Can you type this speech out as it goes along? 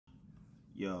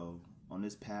Yo, on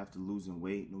this path to losing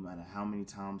weight, no matter how many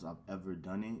times I've ever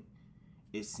done it,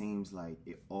 it seems like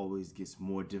it always gets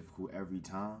more difficult every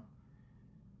time.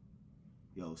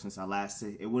 Yo, since I last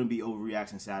said, it wouldn't be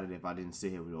overreaction Saturday if I didn't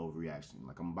sit here with overreaction.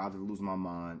 Like, I'm about to lose my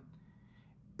mind.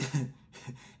 And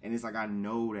it's like I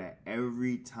know that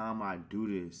every time I do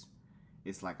this,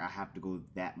 it's like I have to go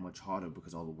that much harder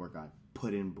because all the work I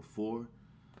put in before.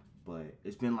 But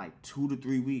it's been like 2 to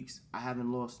 3 weeks. I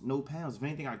haven't lost no pounds. If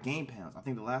anything, I gained pounds. I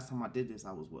think the last time I did this,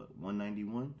 I was,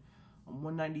 191? I'm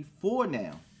 194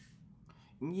 now.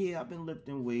 And yeah, I've been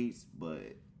lifting weights,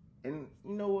 and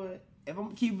you know what? If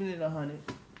I'm keeping it 100,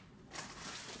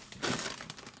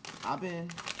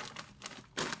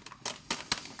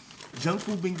 junk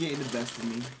food been getting the best of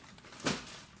me.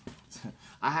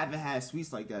 I haven't had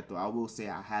sweets like that though. I will say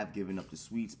I have given up the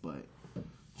sweets, but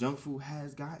junk food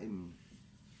has gotten me.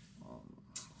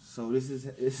 So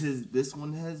this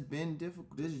one has been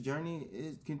difficult. This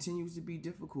journey continues to be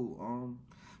difficult.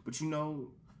 But you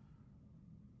know,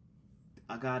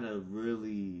 I gotta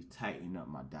really tighten up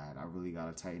my diet. I really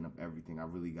gotta tighten up everything. I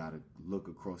really gotta look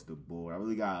across the board. I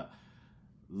really gotta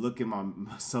look at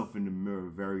myself in the mirror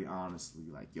very honestly.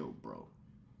 Like, yo, bro,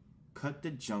 cut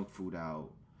the junk food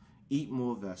out. Eat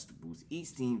more vegetables. Eat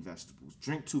steamed vegetables.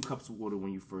 Drink 2 cups of water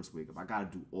when you first wake up. I gotta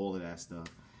do all of that stuff.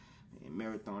 And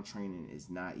marathon training is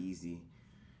not easy,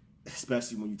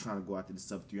 especially when you're trying to go after the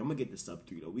sub 3. I'm gonna get the sub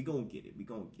 3 though. We gonna get it.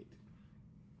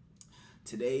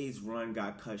 Today's run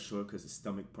got cut short because of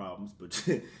stomach problems. But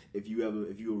if you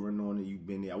were running on and you've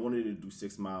been there, I wanted to do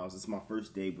 6 miles. It's my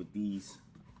first day with these.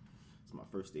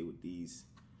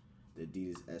 The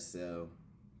Adidas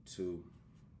SL2.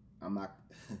 I'm not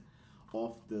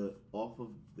off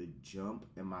of the jump.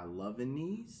 Am I loving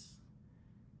these?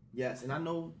 Yes, and I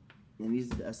know. And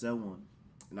these are the SL1.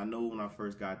 And I know when I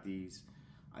first got these,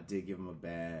 I did give them a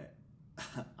bad.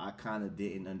 I kind of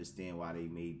didn't understand why they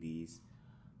made these.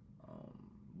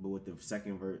 But with the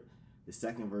second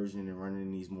version and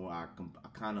running these more, I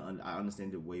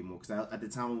understand it way more. Because at the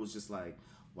time it was just like,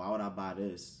 why would I buy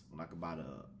this when I could buy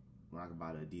the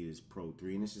Adidas Pro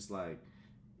 3? And it's just like,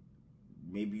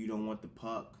 maybe you don't want the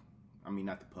puck. I mean,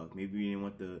 not the puck. Maybe you didn't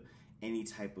want any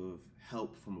type of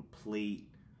help from a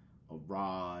plate, a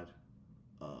rod.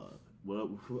 I forgot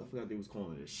what they was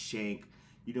calling it, a shank.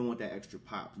 You didn't want that extra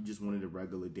pop. You just wanted a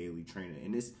regular daily trainer.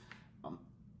 And this,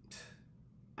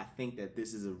 I think that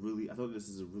this is I thought this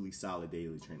is a really solid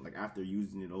daily trainer. Like after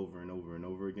using it over and over and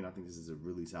over again, I think this is a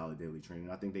really solid daily trainer.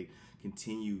 And I think they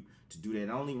continue to do that.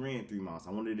 And I only ran 3 miles.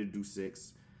 I wanted to do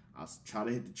 6. I was trying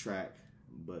to hit the track,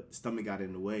 but the stomach got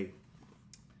in the way.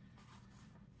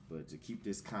 But to keep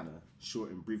this kind of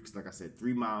short and brief, because like I said,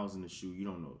 3 miles in the shoe, you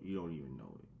don't even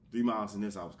know it. 3 miles in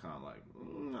this, I was kind of like,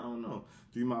 I don't know.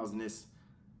 3 miles in this,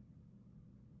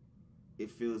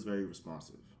 it feels very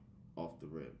responsive off the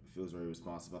rip. It feels very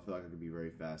responsive. I feel like I could be very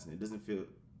fast, and it doesn't feel.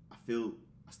 I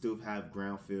still have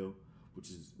ground feel,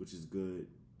 which is good.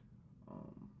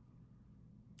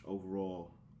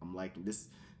 Overall, I'm liking this.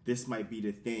 This might be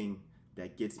the thing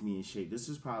that gets me in shape. This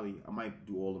is probably, I might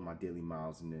do all of my daily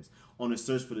miles in this. On the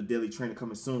search for the daily trainer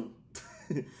coming soon.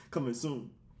 Coming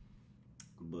soon.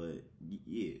 But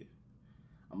yeah,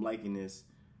 I'm liking this.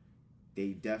 They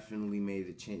definitely made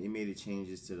a change. They made the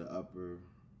changes to the upper.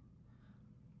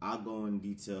 I'll go in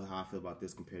detail how I feel about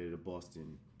this compared to the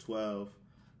Boston 12.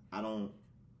 I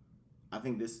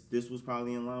think this was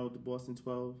probably in line with the Boston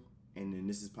 12. And then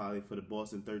this is probably for the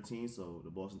Boston 13. So the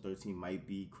Boston 13 might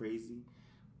be crazy.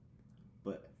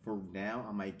 But for now,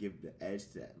 I might give the edge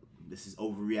to that. This is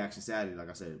overreaction Saturday.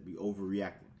 Like I said, we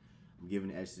overreacting. I'm giving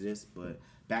the edge to this. But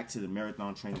back to the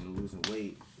marathon training and losing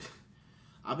weight.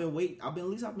 I've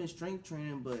been strength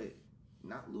training, but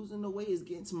not losing the weight is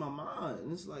getting to my mind.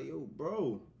 And it's like, yo,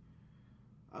 bro,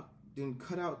 I didn't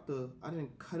cut out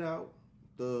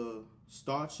the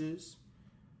starches.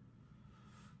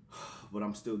 But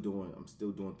I'm still doing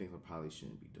things I probably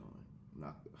shouldn't be doing.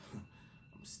 I'm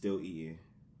still eating.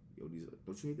 Yo,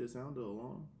 don't you hate the sound of the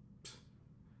alarm?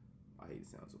 I hate the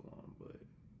sounds of the alarm, but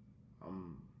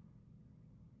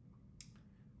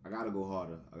I gotta go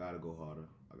harder.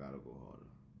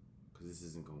 Cause this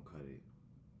isn't gonna cut it.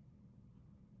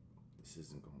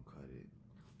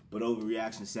 But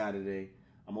overreaction Saturday.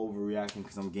 I'm overreacting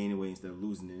because I'm gaining weight instead of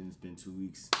losing it, and it's been 2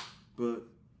 weeks. But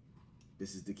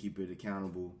this is to keep it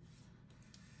accountable.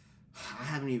 I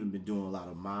haven't even been doing a lot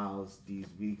of miles these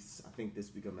weeks. I think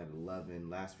this week I'm at 11.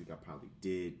 Last week I probably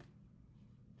did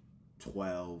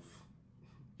 12,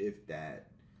 if that.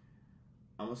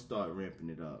 I'm gonna start ramping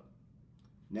it up.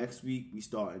 Next week we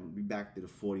back to the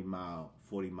 40 mile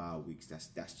weeks.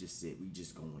 That's just it. We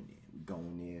just going there. We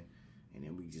going there, and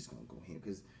then we just gonna go here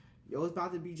because yo, it's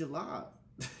about to be July,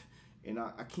 and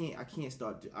I can't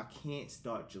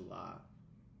start July,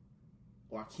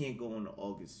 or I can't go into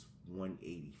August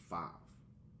 185.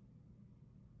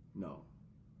 No,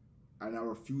 and I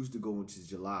refuse to go into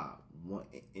July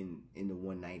in the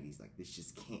 190s. Like, this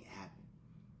just can't happen.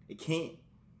 It can't.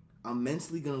 I'm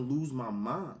mentally gonna lose my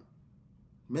mind.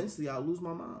 Mentally, I'll lose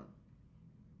my mind.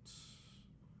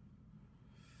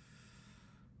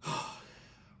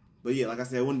 But yeah, like I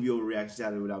said, I wouldn't be overreacting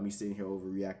Saturday without me sitting here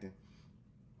overreacting.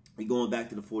 We going back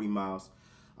to the 40 miles.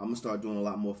 I'm gonna start doing a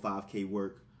lot more 5K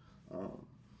work.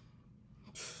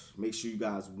 Make sure you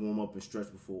guys warm up and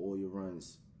stretch before all your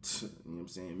runs. You know what I'm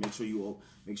saying? Make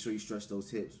sure you stretch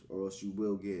those hips, or else you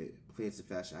will get plantar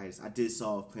fasciitis. I did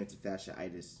solve plantar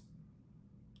fasciitis.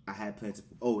 I had plantar.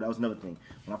 Oh, that was another thing.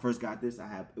 When I first got this,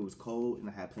 it was cold and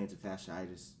I had plantar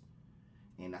fasciitis,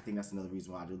 and I think that's another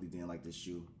reason why I really didn't like this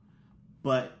shoe.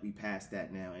 But we passed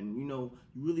that now, and you know,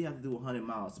 you really have to do 100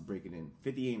 miles to break it in.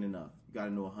 50 ain't enough. You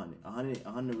gotta know 100.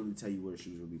 100 really tell you what the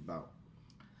shoe's really about.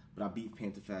 But I beat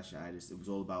plantar fasciitis. It was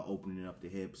all about opening up the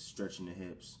hips, stretching the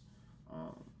hips,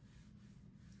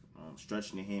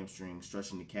 stretching the hamstrings,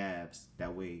 stretching the calves.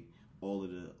 That way,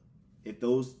 if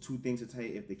those two things are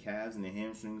tight, if the calves and the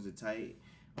hamstrings are tight,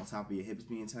 on top of your hips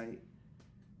being tight,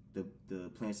 the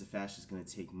plantar fascia is gonna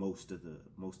take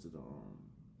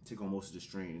take on most of the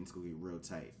strain, and it's gonna get real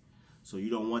tight. So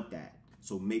you don't want that.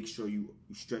 So make sure you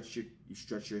stretch your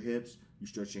hips, you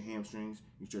stretch your hamstrings,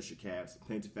 you stretch your calves.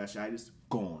 Plantar fasciitis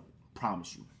gone,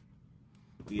 promise you.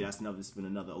 But yeah, that's been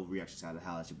another overreaction side of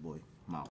Holla at your boy.